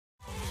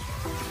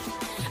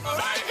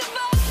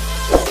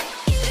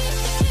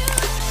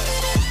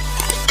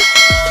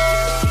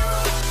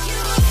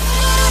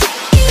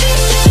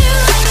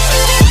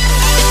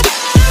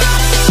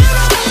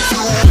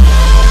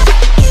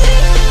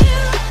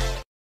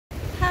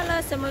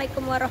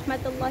Assalamualaikum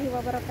warahmatullahi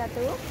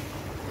wabarakatuh.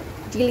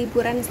 Di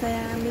liburan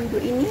saya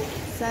minggu ini,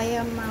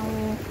 saya mau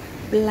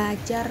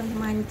belajar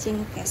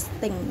mancing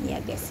casting ya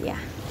guys ya.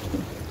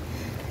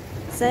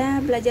 Saya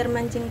belajar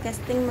mancing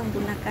casting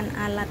menggunakan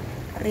alat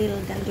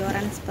reel dan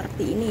joran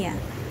seperti ini ya.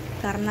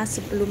 Karena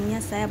sebelumnya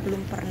saya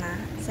belum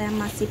pernah, saya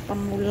masih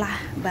pemula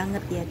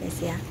banget ya guys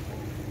ya.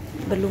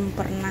 Belum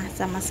pernah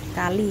sama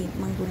sekali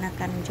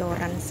menggunakan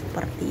joran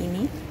seperti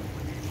ini.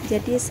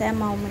 Jadi saya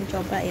mau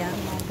mencoba ya,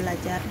 mau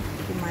belajar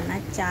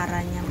gimana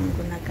caranya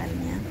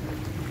menggunakannya.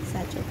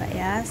 Saya coba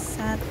ya,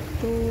 1,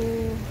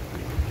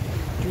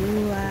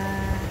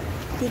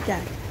 2,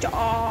 3,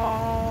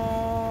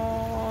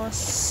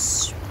 jos.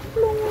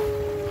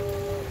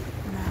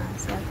 Nah,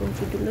 saya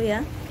kunci dulu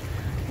ya.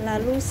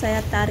 Lalu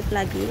saya tarik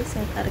lagi,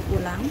 saya tarik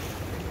ulang.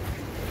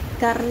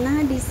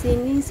 Karena di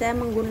sini saya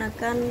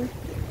menggunakan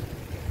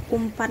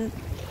umpan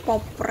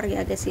popper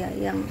ya guys ya,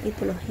 yang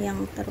itu loh,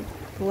 yang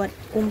terbuat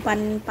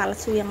umpan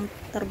palsu yang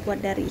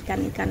terbuat dari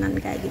ikan-ikanan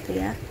kayak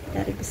gitu ya,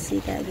 dari besi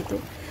kayak gitu.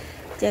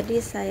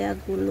 Jadi saya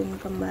gulung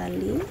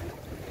kembali.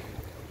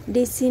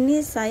 Di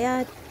sini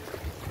saya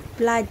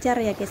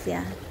belajar ya guys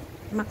ya,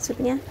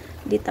 maksudnya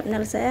di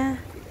thumbnail saya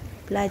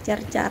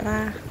belajar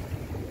cara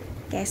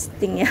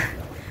casting ya.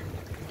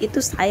 Itu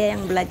saya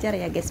yang belajar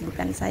ya guys,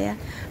 bukan saya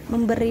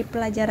memberi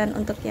pelajaran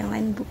untuk yang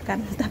lain,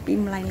 bukan, tapi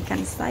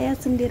melainkan saya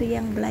sendiri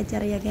yang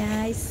belajar ya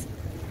guys.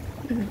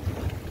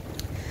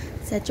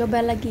 Saya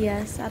coba lagi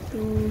ya,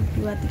 1,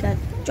 2, 3,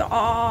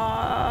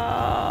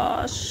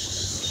 jos,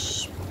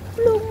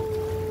 plung.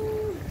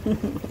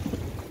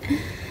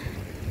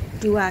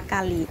 2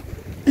 kali.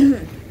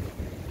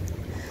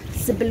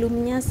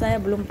 Sebelumnya saya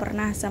belum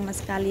pernah sama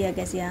sekali ya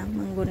guys ya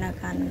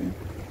menggunakan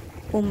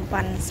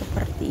umpan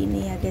seperti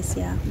ini ya guys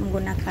ya,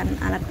 menggunakan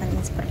alat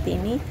pancing seperti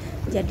ini.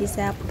 Jadi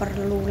saya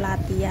perlu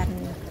latihan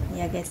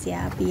ya guys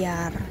ya,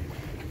 biar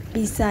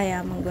bisa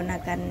ya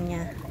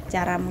menggunakannya,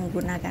 cara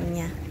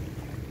menggunakannya.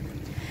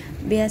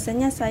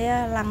 Biasanya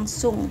saya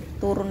langsung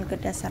turun ke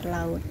dasar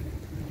laut,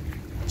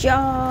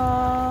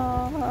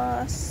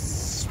 jos,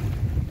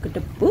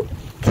 gedebuk.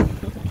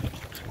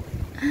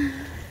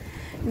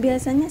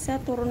 Biasanya saya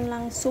turun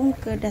langsung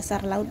ke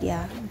dasar laut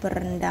ya,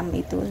 berendam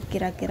itu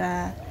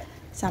kira-kira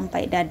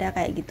sampai dada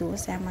kayak gitu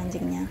saya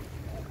mancingnya.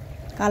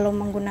 Kalau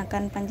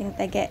menggunakan pancing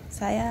tegek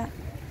saya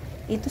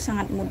itu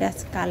sangat mudah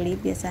sekali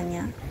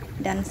biasanya,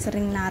 dan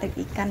sering narik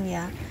ikan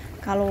ya.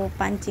 Kalau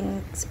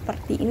pancing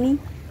seperti ini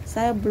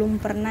saya belum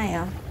pernah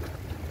ya.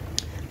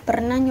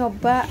 Pernah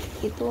nyoba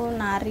itu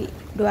narik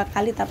 2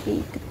 kali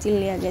tapi kecil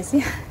ya guys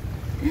ya.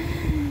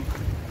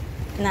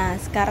 Nah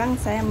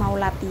sekarang saya mau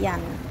latihan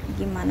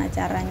gimana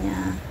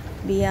caranya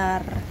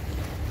biar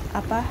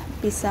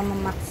bisa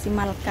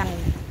memaksimalkan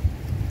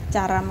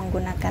cara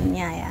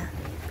menggunakannya ya.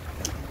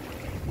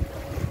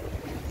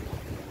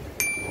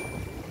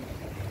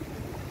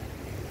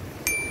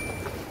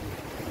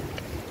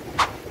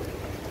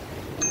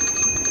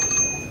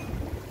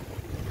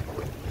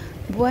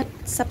 Buat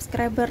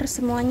subscriber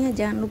semuanya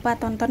jangan lupa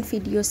tonton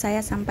video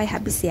saya sampai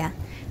habis ya.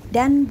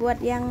 Dan buat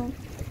yang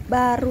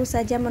baru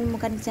saja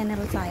menemukan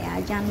channel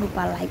saya, jangan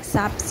lupa like,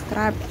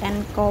 subscribe,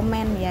 and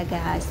comment ya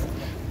guys.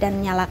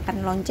 Dan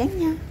nyalakan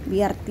loncengnya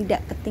biar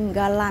tidak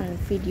ketinggalan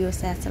video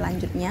saya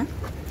selanjutnya,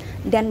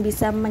 dan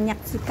bisa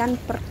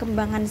menyaksikan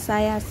perkembangan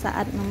saya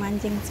saat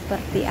memancing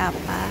seperti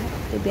apa,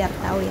 itu biar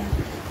tahu ya.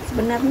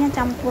 Sebenarnya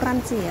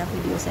campuran sih ya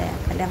video saya,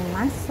 kadang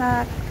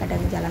masak, kadang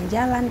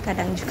jalan-jalan,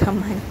 kadang juga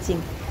mancing.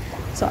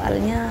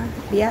 Soalnya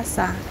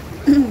biasa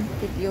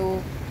video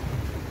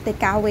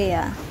TKW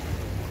ya,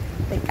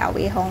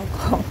 TKW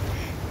Hongkong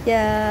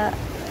ya,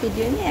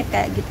 videonya ya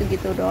kayak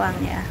gitu-gitu doang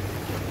ya.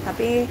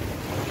 Tapi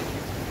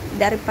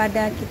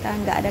daripada kita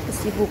nggak ada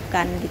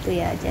kesibukan gitu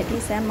ya, jadi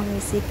saya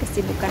mengisi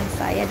kesibukan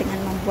saya dengan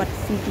membuat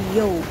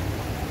video.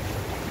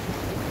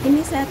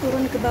 Ini saya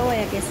turun ke bawah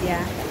ya guys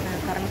ya. Nah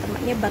karena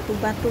tempatnya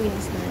batu-batu ini,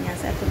 sebenarnya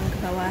saya turun ke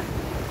bawah,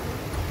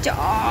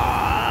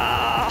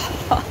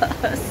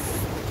 jos,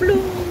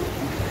 plung.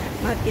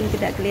 Makin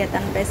tidak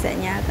kelihatan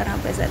peseknya karena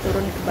pesek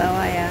turun ke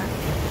bawah ya,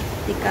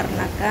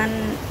 dikarenakan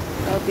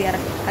biar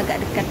agak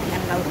dekat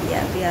dengan laut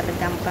ya, biar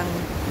gampang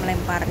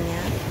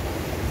melemparnya.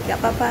 Gak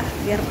apa-apa,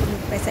 biarpun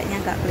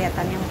peseknya gak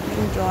kelihatan, yang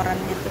penting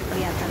jorannya tuh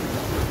kelihatan.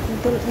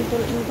 Intul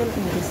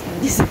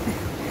inggis.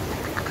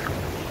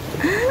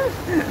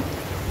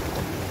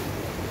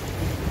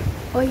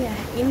 Oh ya,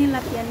 ini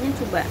latihannya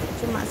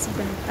cuma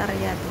sebentar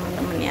ya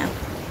teman-teman ya.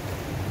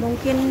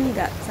 Mungkin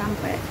nggak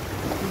sampai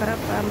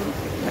berapa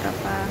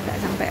nggak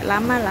sampai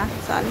lama lah,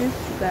 soalnya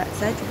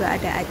saya juga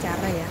ada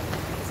acara ya.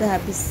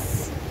 Sehabis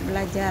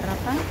belajar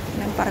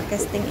lempar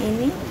casting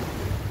ini,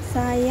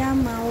 saya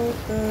mau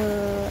ke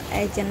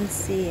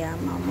agensi ya,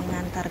 mau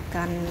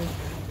mengantarkan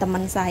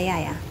teman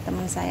saya ya.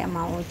 Teman saya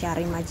mau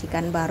cari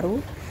majikan baru.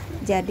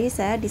 Jadi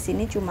saya di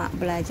sini cuma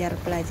belajar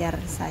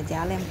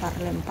saja, lempar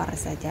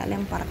saja,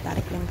 lempar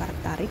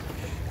tarik.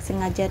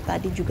 Sengaja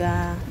tadi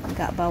juga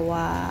nggak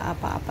bawa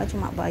apa-apa,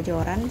 cuma bawa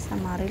joran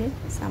sama reel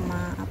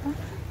sama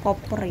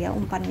popper ya,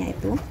 umpannya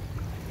itu.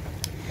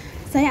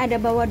 Saya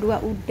ada bawa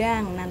 2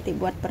 udang nanti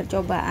buat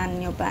percobaan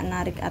nyoba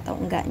narik atau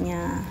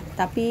enggaknya.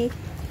 Tapi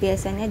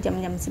biasanya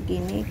jam-jam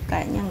segini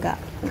kayaknya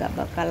enggak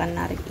bakalan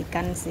narik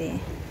ikan sih.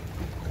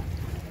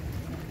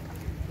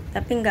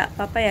 Tapi enggak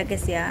apa-apa ya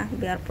guys ya,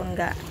 biarpun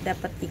enggak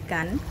dapat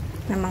ikan,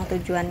 memang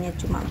tujuannya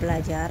cuma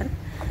belajar.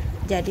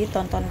 Jadi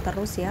tonton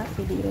terus ya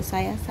video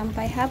saya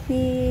sampai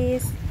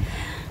habis.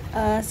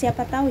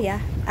 Siapa tahu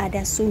ya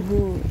ada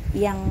suhu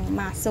yang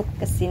masuk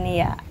ke sini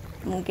ya.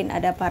 Mungkin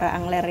ada para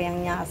angler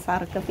yang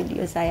nyasar ke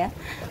video saya.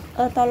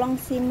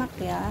 Tolong simak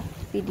ya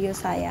video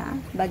saya,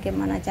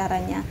 bagaimana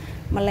caranya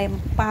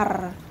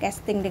melempar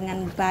casting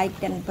dengan baik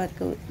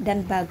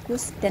dan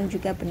bagus dan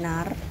juga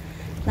benar.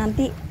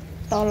 Nanti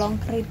tolong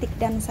kritik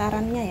dan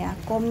sarannya ya,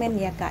 komen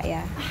ya kak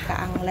ya,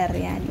 kak angler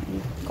ya,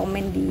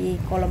 komen di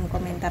kolom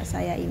komentar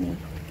saya ini.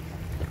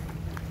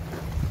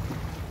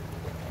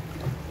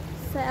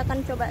 Saya akan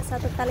coba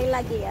 1 kali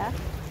lagi ya,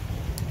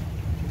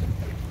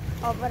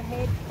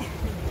 overhead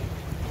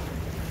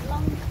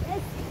long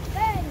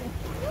distance.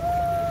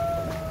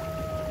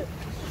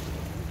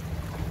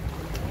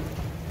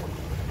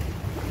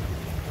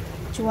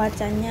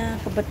 Cuacanya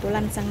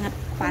kebetulan sangat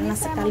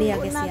panas sekali ya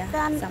guys ya,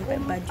 sampai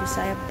baju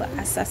saya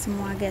basah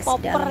semua guys,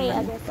 dalam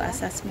ya,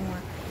 basah semua.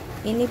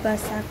 Ini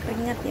basah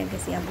keringat ya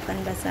guys ya, bukan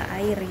basah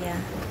air ya.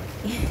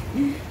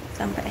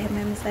 Sampai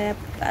saya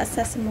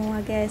basah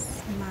semua guys.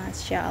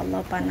 Masya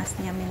Allah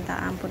panasnya minta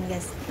ampun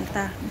guys,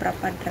 entah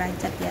berapa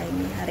derajat ya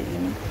ini hari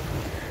ini.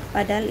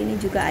 Padahal ini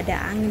juga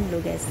ada angin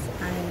loh guys,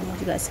 anginnya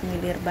juga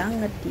semilir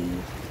banget di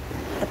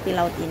tepi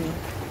laut ini.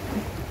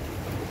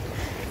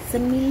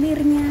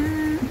 Semilirnya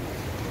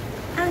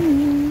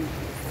angin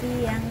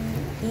siang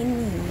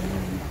ini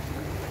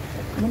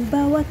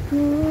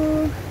membawaku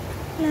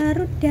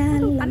larut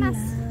dalam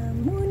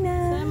lamunan.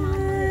 Saya mau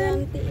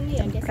mengganti ini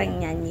ya guys. Cempreng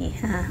nyanyi.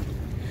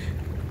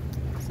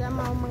 Saya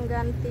mau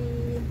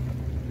mengganti.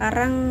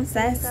 Sekarang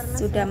saya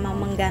sudah mau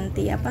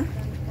mengganti apa?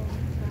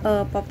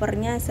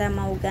 Poppernya saya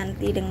mau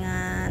ganti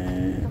dengan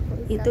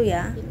itu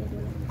ya,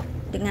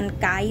 dengan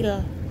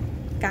kail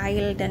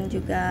dan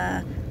juga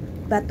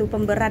batu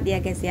pemberat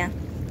ya guys ya.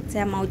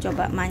 Saya mau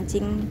coba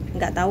mancing,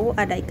 nggak tahu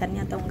ada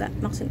ikannya atau enggak,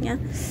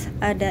 maksudnya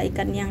ada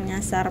ikan yang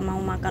nyasar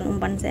mau makan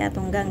umpan saya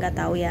atau enggak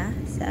tahu ya.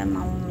 Saya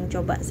mau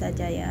mencoba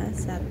saja ya.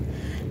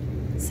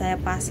 Saya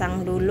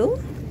pasang dulu,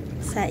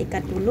 saya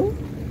ikat dulu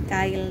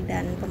kail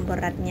dan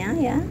pemberatnya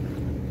ya,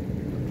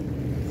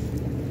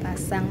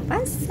 pasang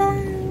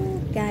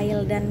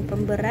kail dan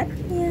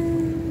pemberatnya,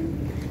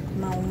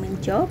 mau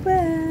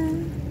mencoba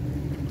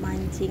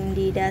mancing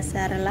di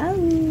dasar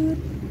laut.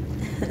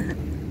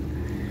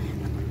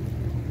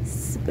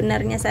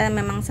 Sebenarnya saya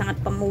memang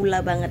sangat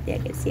pemula banget ya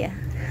guys ya.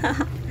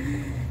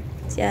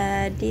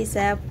 Jadi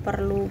saya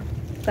perlu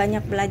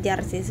banyak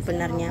belajar sih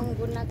sebenarnya,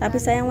 tapi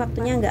sayang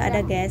waktunya nggak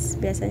ada guys.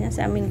 Biasanya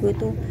saya minggu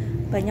itu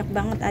banyak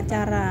banget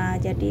acara,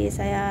 jadi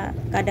saya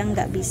kadang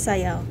nggak bisa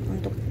ya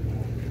untuk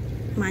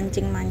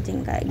mancing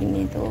kayak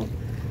gini tuh.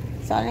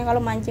 Soalnya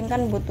kalau mancing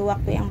kan butuh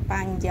waktu yang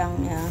panjang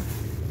ya.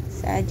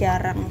 Saya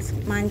jarang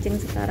mancing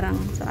sekarang,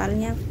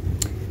 soalnya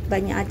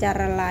banyak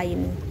acara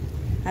lain.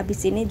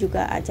 Habis ini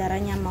juga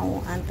acaranya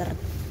mau antar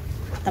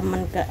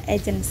temen ke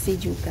agensi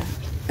juga.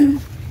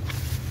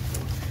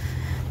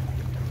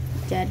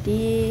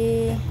 Jadi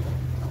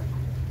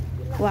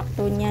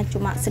waktunya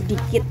cuma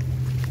sedikit.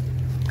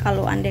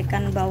 Kalau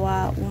andekan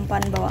bawa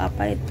umpan bawa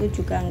apa itu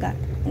juga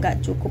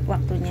nggak cukup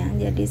waktunya.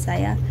 Jadi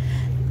saya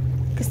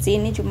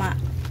kesini cuma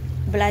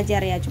belajar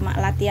ya, cuma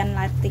latihan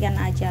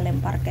aja,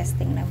 lempar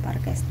casting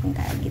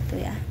kayak gitu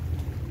ya.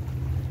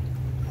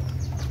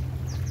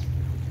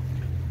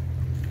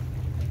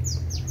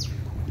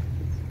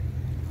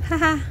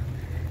 Haha,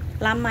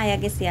 lama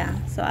ya guys ya,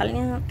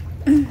 soalnya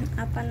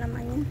apa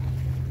namanya,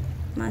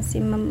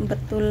 masih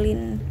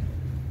membetulin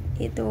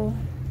itu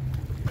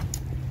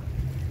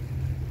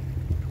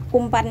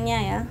umpannya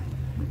ya,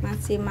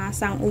 masih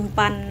masang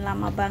umpan,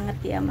 lama banget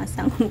ya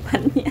masang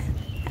umpannya.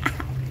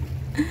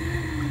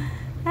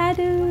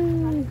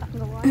 Aduh.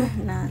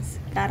 Nah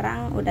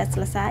sekarang udah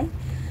selesai.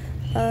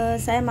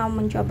 Saya mau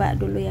mencoba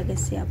dulu ya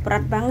guys ya.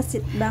 Berat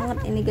banget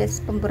ini guys,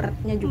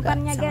 pemberatnya juga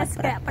umpannya sangat guys,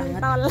 berat kayak banget.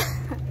 pentol.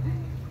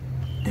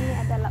 Ini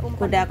adalah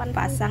umpan. Udah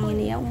pasang pentol.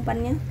 Ini ya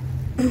umpannya.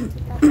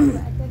 Kita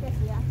coba aja guys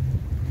ya.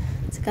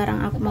 Sekarang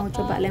aku mau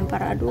coba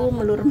lempar. Aduh,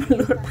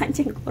 melur-melur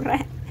pancing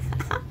korek.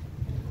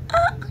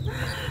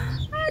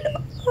 Aduh,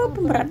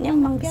 pemberatnya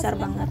memang besar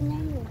banget.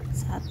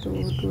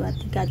 1, 2,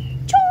 3,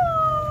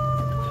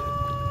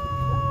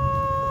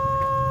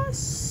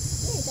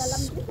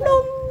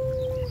 Blum.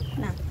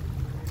 Nah,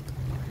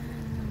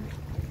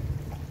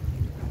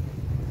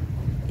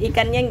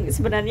 ikannya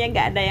sebenarnya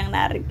nggak ada yang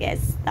narik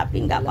guys,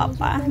 tapi nggak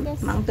apa-apa.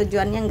 Emang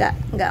tujuannya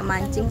nggak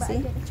mancing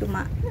sih,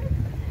 cuma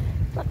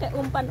pakai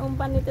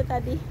umpan itu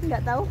tadi,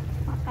 nggak tahu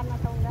makan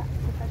atau enggak,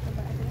 kita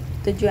coba aja.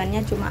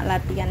 Tujuannya cuma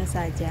latihan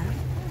saja.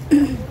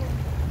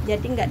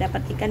 Jadi nggak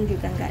dapat ikan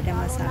juga nggak ada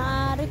masalah.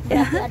 Narik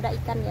berarti ada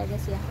ikan ya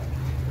guys ya.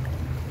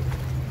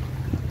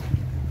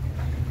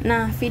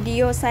 Nah,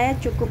 video saya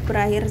cukup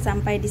berakhir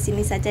sampai di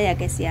sini saja ya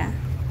guys ya.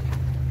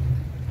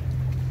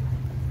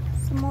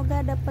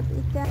 Semoga dapat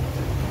ikan.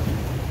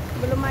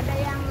 Belum ada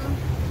yang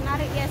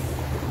narik guys,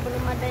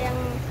 belum ada yang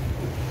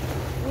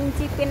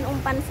ngincipin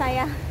umpan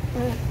saya.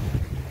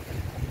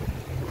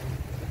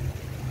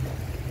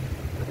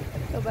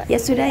 Coba Ya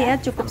sudah ya, dilihat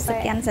cukup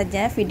sampai sekian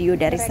saja video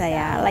dari mereka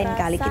saya. Lain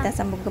kali merasa kita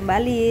sambung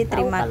kembali. tahu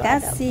Terima kalau ada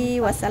kasih.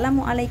 umpan.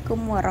 Wassalamualaikum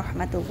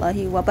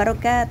warahmatullahi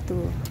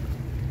wabarakatuh.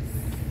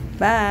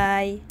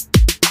 Bye.